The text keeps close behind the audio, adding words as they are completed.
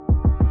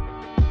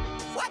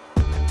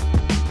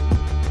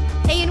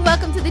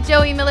welcome to the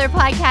Joey Miller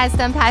Podcast.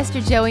 I'm Pastor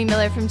Joey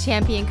Miller from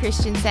Champion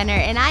Christian Center,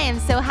 and I am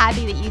so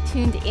happy that you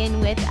tuned in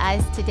with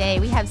us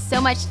today. We have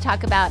so much to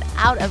talk about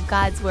out of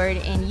God's Word,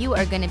 and you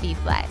are going to be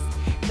blessed.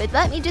 But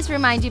let me just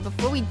remind you,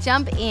 before we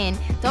jump in,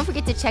 don't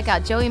forget to check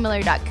out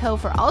joeymiller.co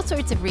for all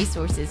sorts of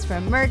resources,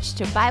 from merch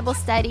to Bible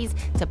studies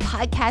to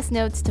podcast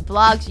notes to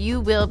blogs. You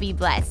will be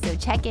blessed, so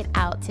check it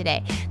out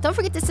today. Don't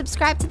forget to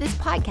subscribe to this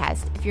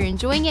podcast. If you're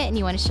enjoying it and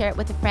you want to share it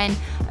with a friend,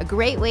 a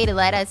great way to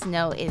let us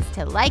know is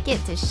to like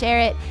it, to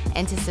share it,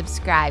 and to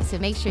subscribe. So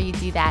make sure you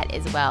do that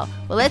as well.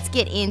 Well, let's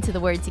get into the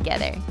Word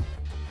together.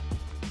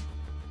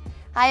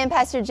 Hi, I'm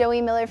Pastor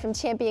Joey Miller from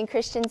Champion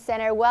Christian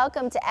Center.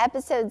 Welcome to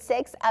episode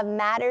 6 of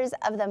Matters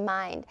of the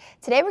Mind.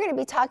 Today we're going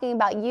to be talking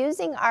about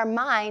using our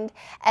mind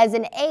as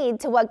an aid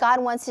to what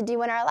God wants to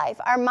do in our life.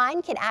 Our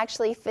mind can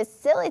actually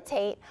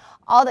facilitate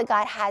all that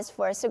God has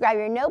for us. So grab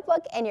your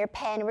notebook and your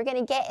pen. We're going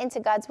to get into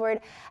God's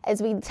Word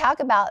as we talk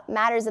about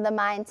matters of the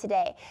mind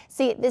today.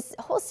 See, this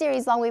whole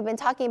series long, we've been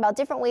talking about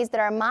different ways that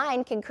our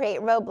mind can create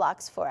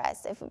roadblocks for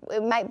us. If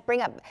it might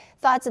bring up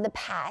thoughts of the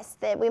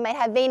past, that we might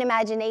have vain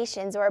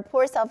imaginations or a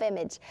poor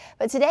self-image.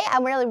 But today I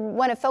really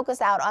want to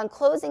focus out on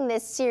closing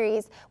this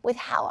series with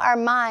how our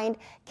mind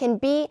can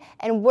be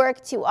and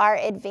work to our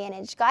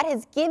advantage. God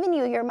has given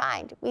you your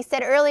mind. We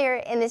said earlier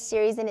in this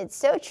series, and it's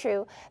so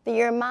true, that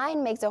your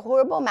mind makes a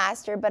horrible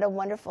master but a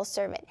wonderful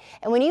servant.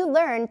 And when you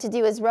learn to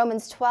do as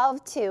Romans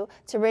 12:2,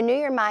 to renew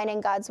your mind in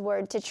God's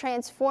Word, to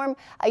transform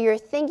your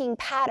thinking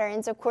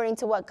patterns according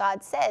to what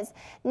God says,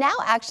 now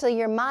actually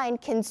your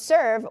mind can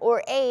serve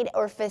or aid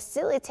or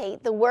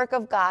facilitate the work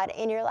of God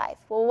in your life.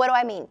 Well, what do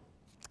I mean?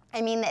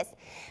 I mean this.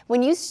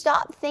 When you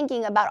stop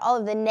thinking about all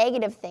of the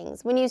negative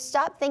things, when you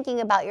stop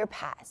thinking about your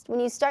past, when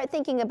you start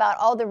thinking about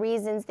all the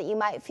reasons that you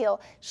might feel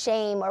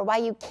shame or why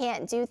you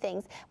can't do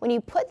things, when you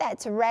put that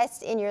to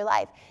rest in your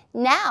life,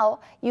 now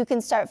you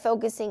can start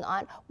focusing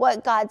on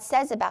what God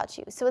says about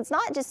you. So it's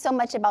not just so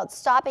much about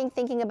stopping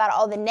thinking about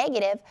all the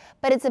negative,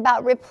 but it's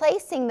about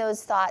replacing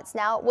those thoughts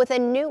now with a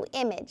new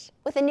image,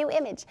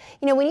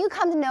 You know, when you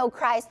come to know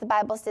Christ, the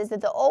Bible says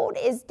that the old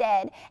is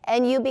dead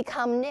and you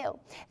become new,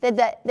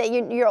 that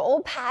your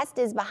old past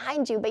is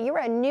behind you, but you're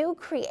a new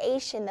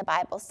creation, the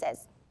Bible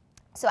says.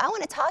 So I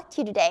want to talk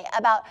to you today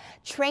about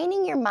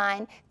training your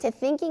mind to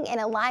thinking in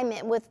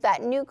alignment with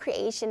that new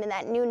creation and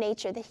that new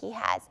nature that He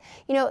has.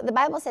 You know, the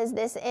Bible says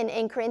this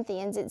in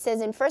Corinthians. It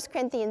says in 1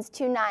 Corinthians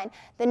 2:9,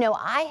 that no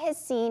eye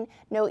has seen,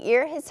 no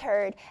ear has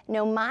heard,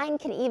 no mind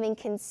can even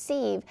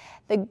conceive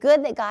the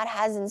good that God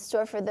has in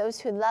store for those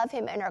who love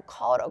Him and are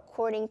called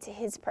according to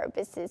His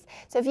purposes.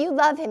 So if you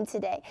love Him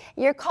today,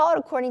 you're called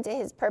according to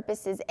His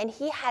purposes, and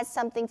He has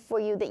something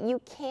for you that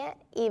you can't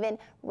even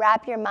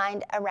wrap your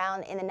mind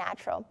around in the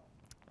natural.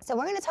 So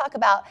we're going to talk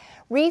about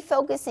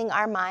refocusing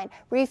our mind,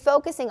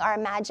 refocusing our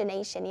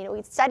imagination. You know,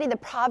 we've studied the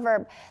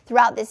proverb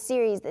throughout this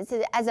series that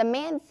says, as a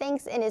man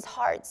thinks in his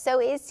heart,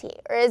 so is he.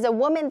 Or as a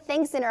woman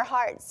thinks in her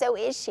heart, so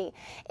is she.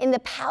 In the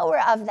power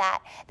of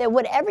that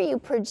whatever you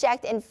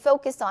project and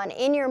focus on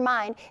in your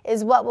mind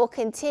is what will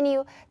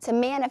continue to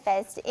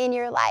manifest in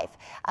your life.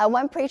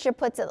 One preacher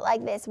puts it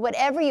like this: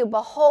 whatever you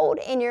behold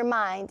in your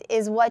mind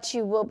is what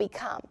you will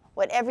become.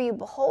 Whatever you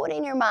behold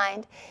in your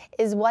mind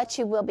is what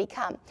you will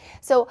become.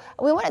 So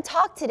we want to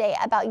talk today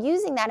about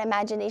using that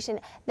imagination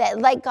that,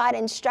 like God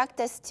instructs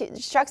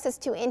us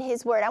to in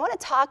His Word. I want to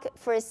talk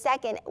for a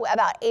second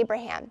about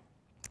Abraham.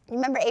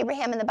 Remember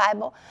Abraham in the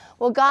Bible?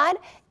 Well, God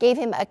gave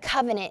him a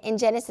covenant in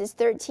Genesis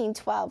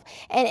 13:12.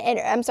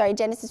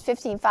 Genesis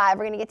 15:5.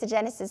 We're going to get to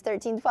Genesis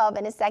 13:12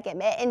 in a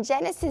second. In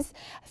Genesis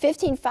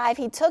 15:5,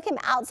 He took him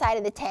outside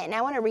of the tent. And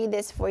I want to read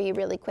this for you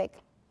really quick.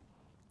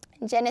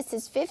 In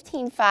Genesis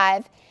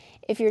 15:5,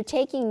 if you're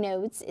taking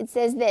notes, it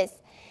says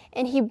this: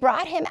 and He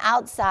brought him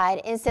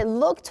outside and said,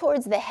 look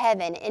towards the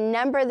heaven and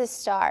number the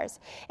stars.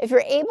 If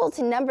you're able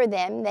to number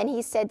them, then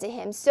He said to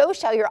him, so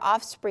shall your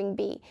offspring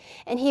be.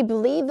 And he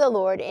believed the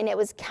Lord, and it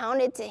was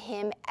counted to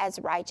him as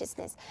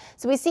righteousness.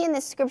 So we see in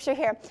this scripture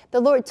here, the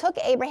Lord took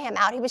Abraham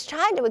out. He was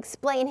trying to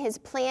explain His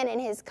plan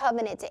and His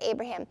covenant to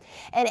Abraham.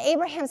 And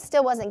Abraham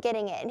still wasn't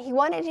getting it. And He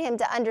wanted him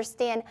to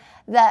understand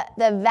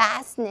the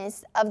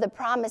vastness of the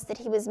promise that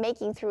He was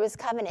making through His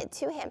covenant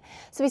to him.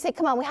 So we said,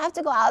 come on, we have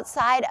to go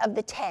outside of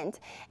the tent.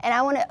 And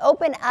I want to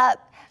open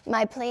up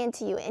my plan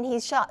to you. And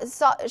He showed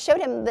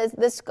him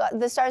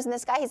the stars in the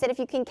sky. He said, if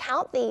you can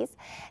count these,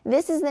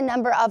 this is the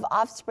number of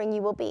offspring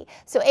you will be.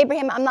 So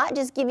Abraham, I'm not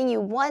just giving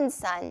you one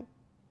son.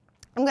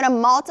 I'm going to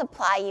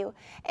multiply you,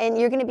 and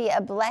you're going to be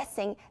a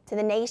blessing to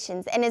the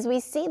nations. And as we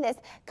see this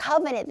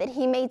covenant that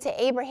He made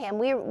to Abraham,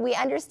 we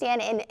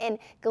understand in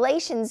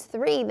Galatians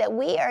 3 that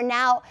we are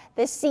now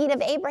the seed of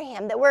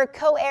Abraham, that we're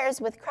co-heirs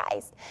with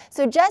Christ.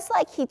 So just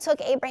like He took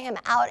Abraham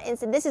out and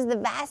said, this is the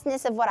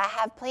vastness of what I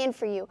have planned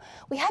for you,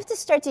 we have to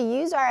start to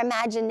use our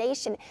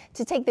imagination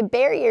to take the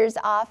barriers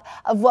off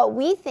of what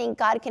we think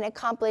God can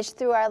accomplish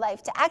through our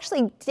life, to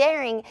actually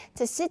daring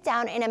to sit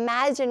down and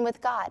imagine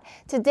with God,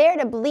 to dare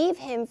to believe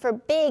Him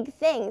for big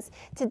things,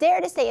 to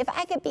dare to say, if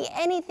I could be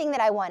anything that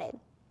I wanted,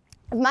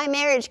 if my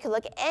marriage could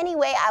look any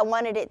way I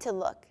wanted it to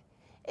look,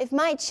 if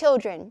my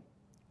children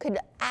could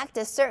act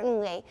a certain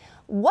way,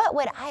 what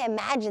would I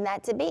imagine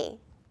that to be?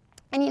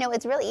 And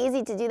it's really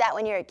easy to do that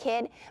when you're a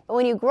kid, but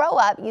when you grow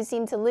up, you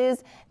seem to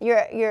lose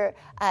your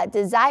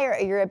desire or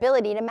your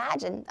ability to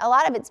imagine. A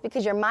lot of it's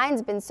because your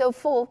mind's been so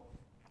full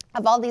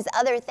of all these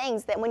other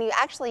things that when you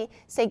actually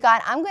say,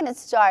 God, I'm going to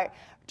start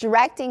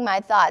directing my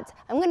thoughts,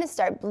 I'm going to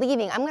start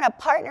believing, I'm going to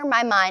partner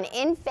my mind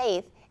in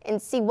faith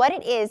and see what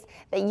it is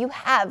that you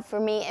have for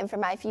me and for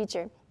my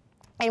future.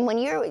 And when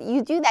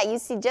you do that, you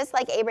see, just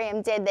like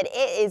Abraham did, that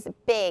it is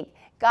big.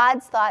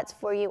 God's thoughts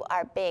for you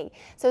are big.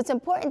 So it's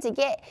important to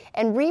get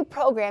and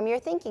reprogram your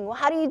thinking. Well,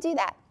 how do you do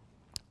that?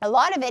 A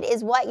lot of it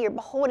is what you're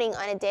beholding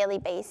on a daily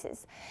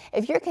basis.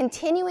 If you're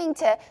continuing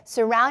to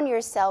surround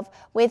yourself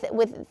with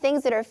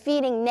things that are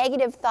feeding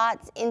negative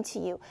thoughts into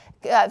you,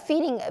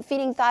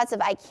 feeding thoughts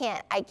of I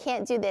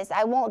can't do this,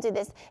 I won't do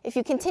this. If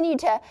you continue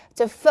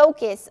to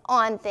focus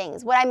on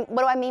things, what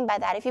do I mean by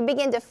that? If you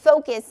begin to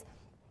focus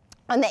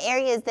on the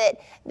areas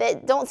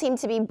that don't seem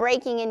to be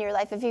breaking in your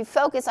life, if you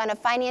focus on a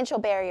financial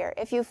barrier,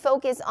 if you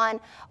focus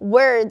on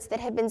words that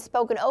have been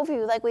spoken over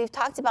you, like we've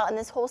talked about in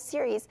this whole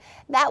series,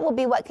 that will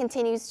be what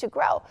continues to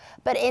grow.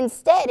 But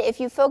instead, if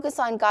you focus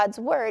on God's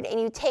word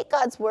and you take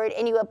God's word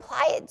and you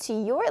apply it to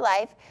your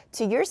life,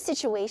 to your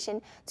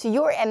situation, to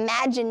your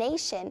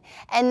imagination,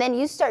 and then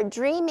you start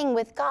dreaming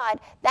with God,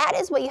 that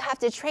is what you have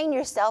to train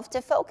yourself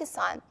to focus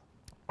on.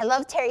 I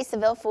love Terry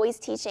Saville Foy's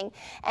teaching,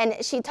 and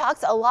she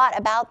talks a lot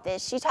about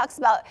this. She talks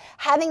about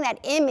having that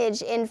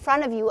image in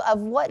front of you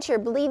of what you're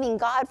believing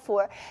God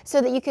for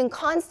so that you can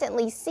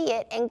constantly see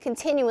it and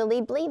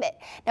continually believe it.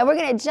 Now we're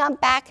going to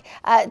jump back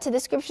to the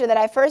scripture that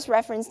I first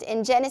referenced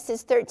in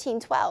Genesis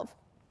 13:12.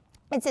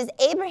 It says,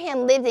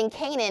 Abraham lived in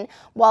Canaan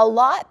while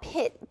Lot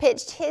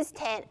pitched his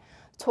tent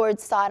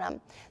towards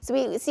Sodom. So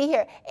we see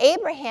here,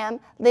 Abraham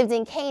lived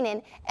in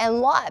Canaan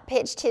and Lot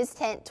pitched his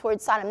tent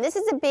towards Sodom. This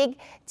is a big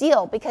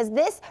deal because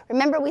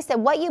remember we said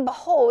what you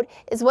behold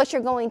is what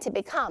you're going to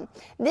become.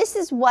 This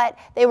is what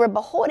they were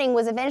beholding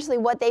was eventually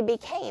what they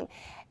became.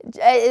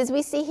 As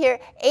we see here,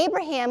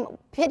 Abraham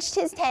pitched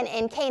his tent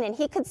in Canaan.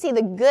 He could see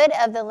the good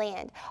of the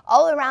land.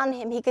 All around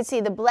him, he could see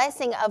the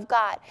blessing of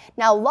God.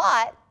 Now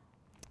Lot,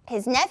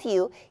 his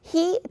nephew,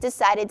 he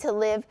decided to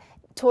live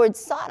towards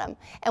Sodom.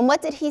 And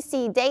what did he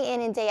see day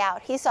in and day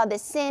out? He saw the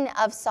sin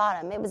of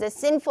Sodom. It was a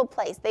sinful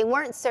place. They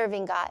weren't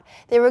serving God.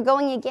 They were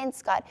going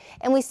against God.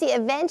 And we see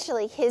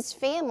eventually his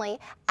family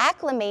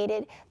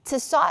acclimated to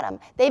Sodom.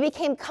 They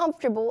became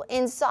comfortable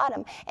in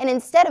Sodom. And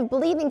instead of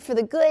believing for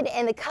the good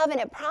and the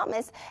covenant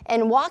promise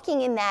and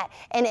walking in that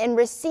and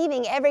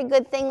receiving every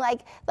good thing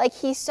like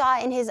he saw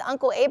in his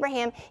uncle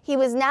Abraham, he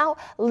was now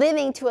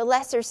living to a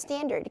lesser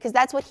standard because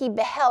that's what he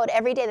beheld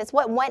every day. That's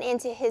what went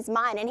into his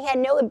mind. And he had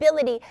no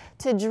ability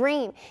to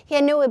dream. He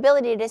had no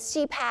ability to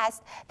see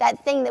past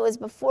that thing that was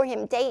before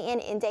him day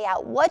in and day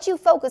out. What you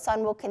focus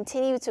on will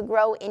continue to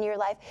grow in your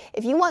life.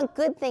 If you want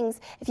good things,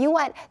 if you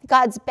want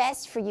God's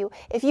best for you,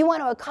 if you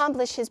want to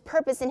accomplish his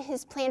purpose and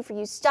his plan for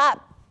you,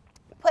 stop.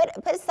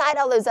 Put aside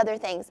all those other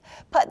things.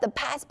 Put the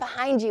past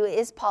behind you,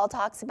 as Paul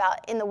talks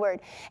about in the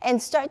Word,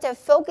 and start to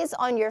focus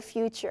on your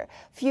future.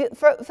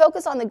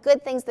 Focus on the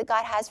good things that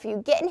God has for you.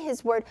 Get in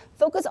His Word.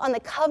 Focus on the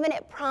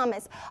covenant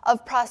promise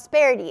of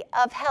prosperity,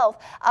 of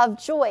health,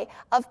 of joy,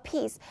 of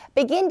peace.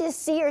 Begin to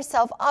see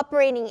yourself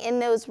operating in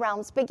those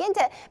realms.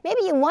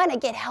 Maybe you want to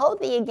get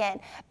healthy again.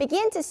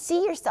 Begin to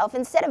see yourself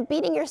instead of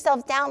beating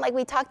yourself down like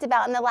we talked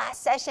about in the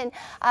last session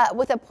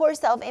with a poor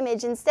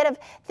self-image. Instead of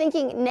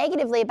thinking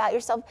negatively about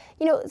yourself,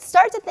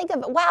 start to think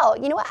of, wow,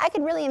 I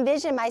could really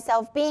envision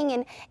myself being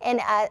in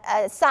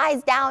a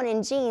size down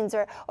in jeans,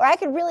 or I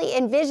could really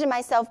envision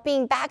myself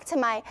being back to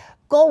my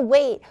goal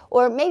weight,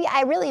 or maybe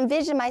I really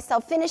envision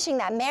myself finishing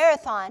that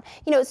marathon.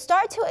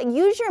 Start to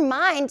use your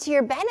mind to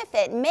your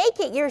benefit. Make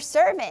it your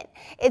servant.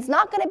 It's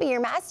not going to be your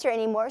master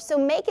anymore, so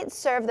make it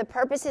serve the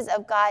purposes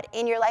of God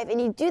in your life.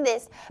 And you do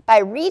this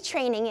by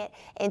retraining it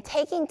and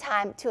taking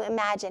time to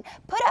imagine.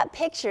 Put up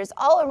pictures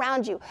all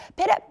around you.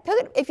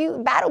 If you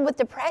battle with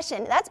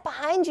depression, that's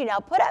behind you now.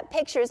 Put up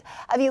pictures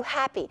of you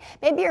happy.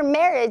 Maybe your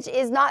marriage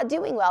is not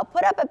doing well.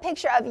 Put up a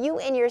picture of you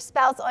and your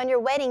spouse on your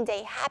wedding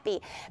day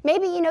happy.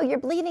 Maybe you're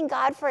believing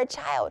God for a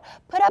child.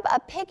 Put up a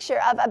picture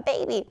of a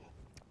baby.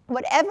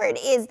 Whatever it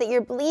is that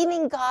you're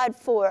believing God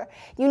for,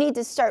 you need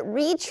to start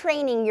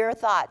retraining your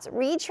thoughts,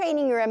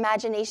 retraining your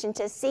imagination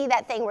to see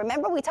that thing.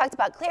 Remember, we talked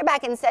about clear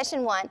back in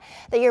session 1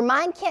 that your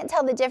mind can't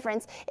tell the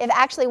difference if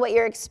actually what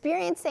you're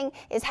experiencing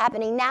is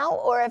happening now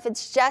or if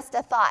it's just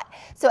a thought.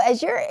 So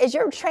as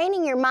you're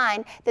training your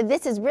mind that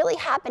this is really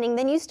happening,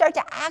 then you start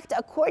to act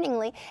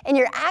accordingly, and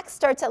your acts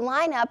start to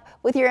line up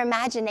with your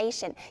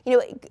imagination.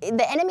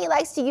 The enemy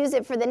likes to use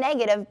it for the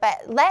negative,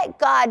 but let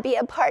God be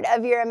a part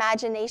of your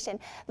imagination.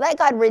 Let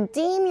God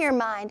redeem your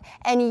mind,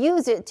 and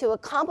use it to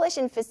accomplish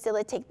and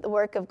facilitate the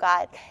work of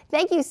God.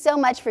 Thank you so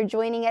much for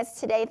joining us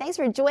today. Thanks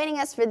for joining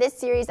us for this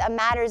series of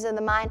Matters of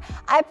the Mind.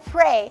 I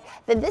pray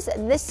that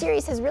this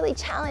series has really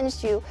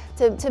challenged you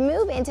to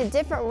move into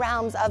different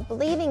realms of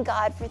believing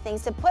God for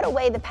things, to put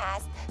away the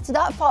past, to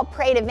not fall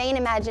prey to vain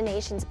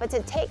imaginations, but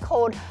to take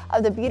hold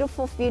of the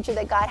beautiful future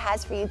that God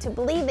has for you, to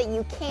believe that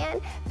you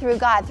can through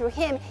God. Through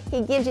Him,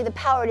 He gives you the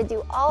power to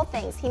do all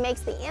things. He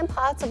makes the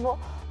impossible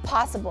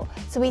possible.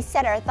 So we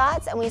set our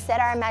thoughts and we set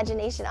our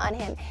imagination on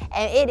Him,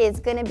 and it is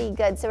going to be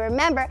good. So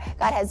remember,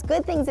 God has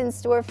good things in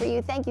store for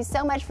you. Thank you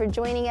so much for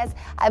joining us.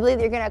 I believe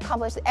you're going to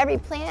accomplish every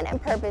plan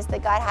and purpose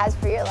that God has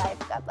for your life.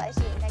 God bless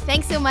you.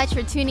 Thanks so much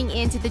for tuning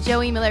in to the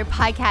Joey Miller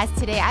podcast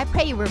today. I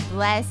pray you were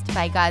blessed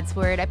by God's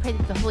word. I pray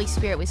that the Holy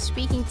Spirit was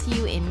speaking to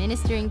you and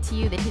ministering to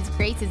you, that His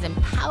grace is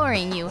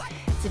empowering you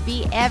to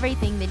be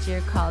everything that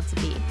you're called to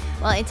be.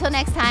 Well, until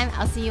next time,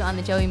 I'll see you on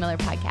the Joey Miller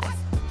podcast.